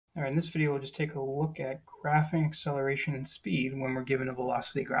All right, in this video, we'll just take a look at graphing acceleration and speed when we're given a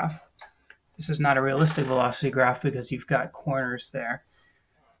velocity graph. This is not a realistic velocity graph because you've got corners there.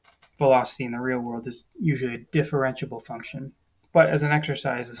 Velocity in the real world is usually a differentiable function, but as an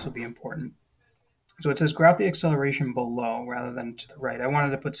exercise, this will be important. So it says graph the acceleration below rather than to the right. I wanted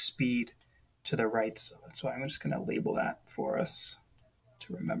to put speed to the right, so that's why I'm just going to label that for us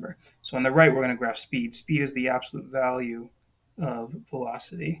to remember. So on the right, we're going to graph speed. Speed is the absolute value of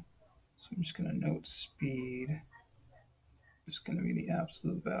velocity. So I'm just going to note speed is going to be the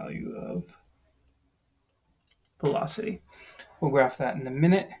absolute value of velocity. We'll graph that in a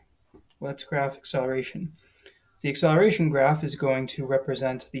minute. Let's graph acceleration. The acceleration graph is going to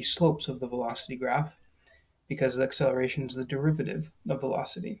represent the slopes of the velocity graph because the acceleration is the derivative of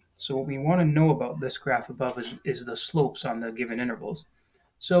velocity. So what we want to know about this graph above is the slopes on the given intervals.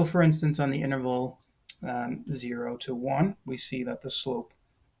 So for instance, on the interval 0 to 1, we see that the slope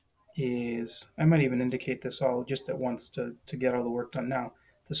is, I might even indicate this all just at once to get all the work done now.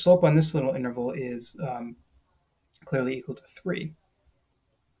 The slope on this little interval is clearly equal to 3.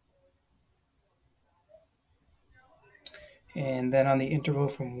 And then on the interval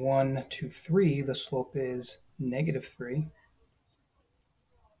from 1 to 3, the slope is negative 3.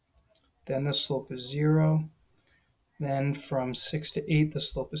 Then the slope is 0. Then from 6 to 8, the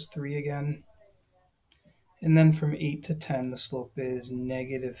slope is 3 again. And then from 8 to 10, the slope is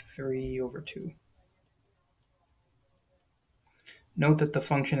negative 3 over 2. Note that the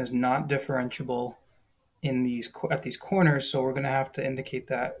function is not differentiable at these corners, so we're going to have to indicate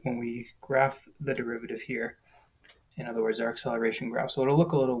that when we graph the derivative here. In other words, our acceleration graph. So it'll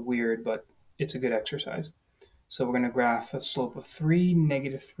look a little weird, but it's a good exercise. So we're going to graph a slope of 3,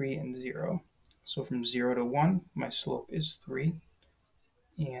 negative 3, and 0. So from 0 to 1, my slope is 3.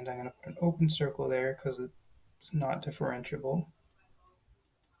 And I'm going to put an open circle there because it's not differentiable.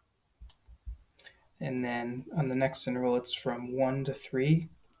 And then on the next interval, it's from 1 to 3.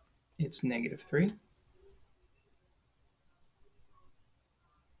 It's negative 3.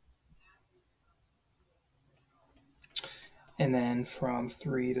 And then from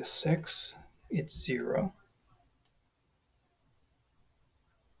 3 to 6, it's 0.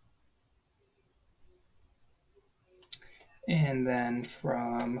 And then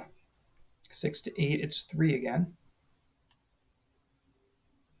from 6 to 8, it's 3 again.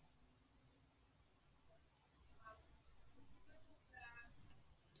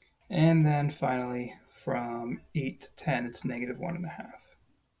 And then finally, from 8 to 10, it's negative 1.5.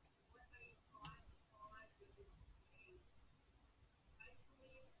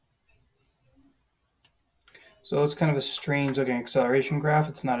 So it's kind of a strange looking acceleration graph.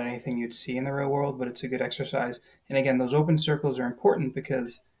 It's not anything you'd see in the real world, but it's a good exercise. And again, those open circles are important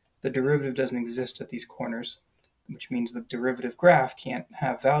because the derivative doesn't exist at these corners, which means the derivative graph can't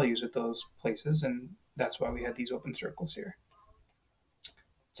have values at those places, and that's why we had these open circles here. It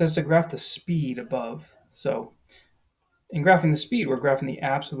says to graph the speed above. So in graphing the speed, we're graphing the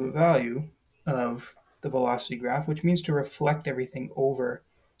absolute value of the velocity graph, which means to reflect everything over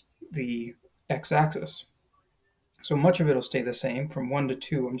the x-axis. So much of it will stay the same. From 1 to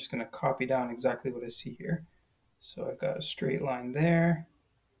 2, I'm just going to copy down exactly what I see here. So I've got a straight line there,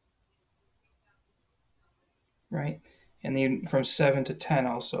 right? And then from 7 to 10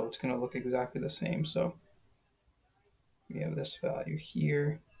 also, it's going to look exactly the same. So we have this value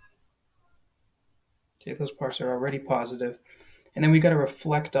here. Okay, those parts are already positive. And then we got to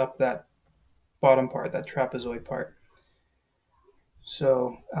reflect up that bottom part, that trapezoid part.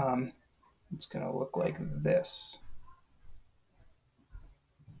 So it's going to look like this.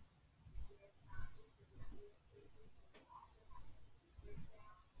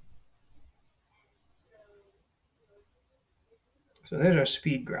 So there's our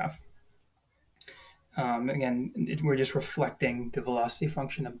speed graph. Again, we're just reflecting the velocity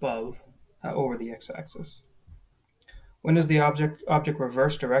function above over the x-axis. When does the object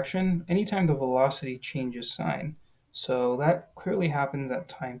reverse direction? Anytime the velocity changes sign. So that clearly happens at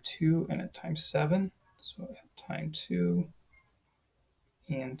time 2 and at time 7. So at time 2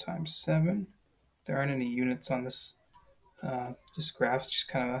 and time 7. There aren't any units on this graph. It's just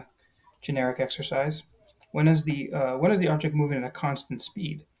kind of a generic exercise. When is the object moving at a constant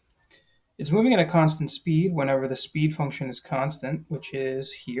speed? It's moving at a constant speed whenever the speed function is constant, which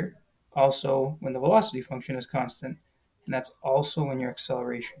is here. Also, when the velocity function is constant, and that's also when your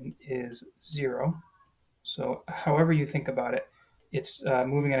acceleration is 0. So however you think about it, it's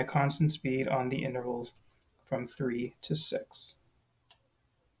moving at a constant speed on the intervals from 3 to 6.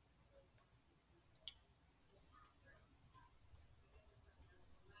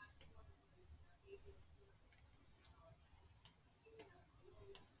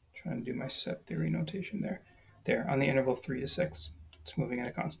 Trying to do my set theory notation there. There, on the interval 3 to 6, it's moving at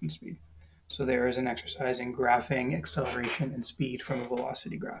a constant speed. So there is an exercise in graphing acceleration and speed from a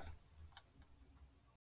velocity graph.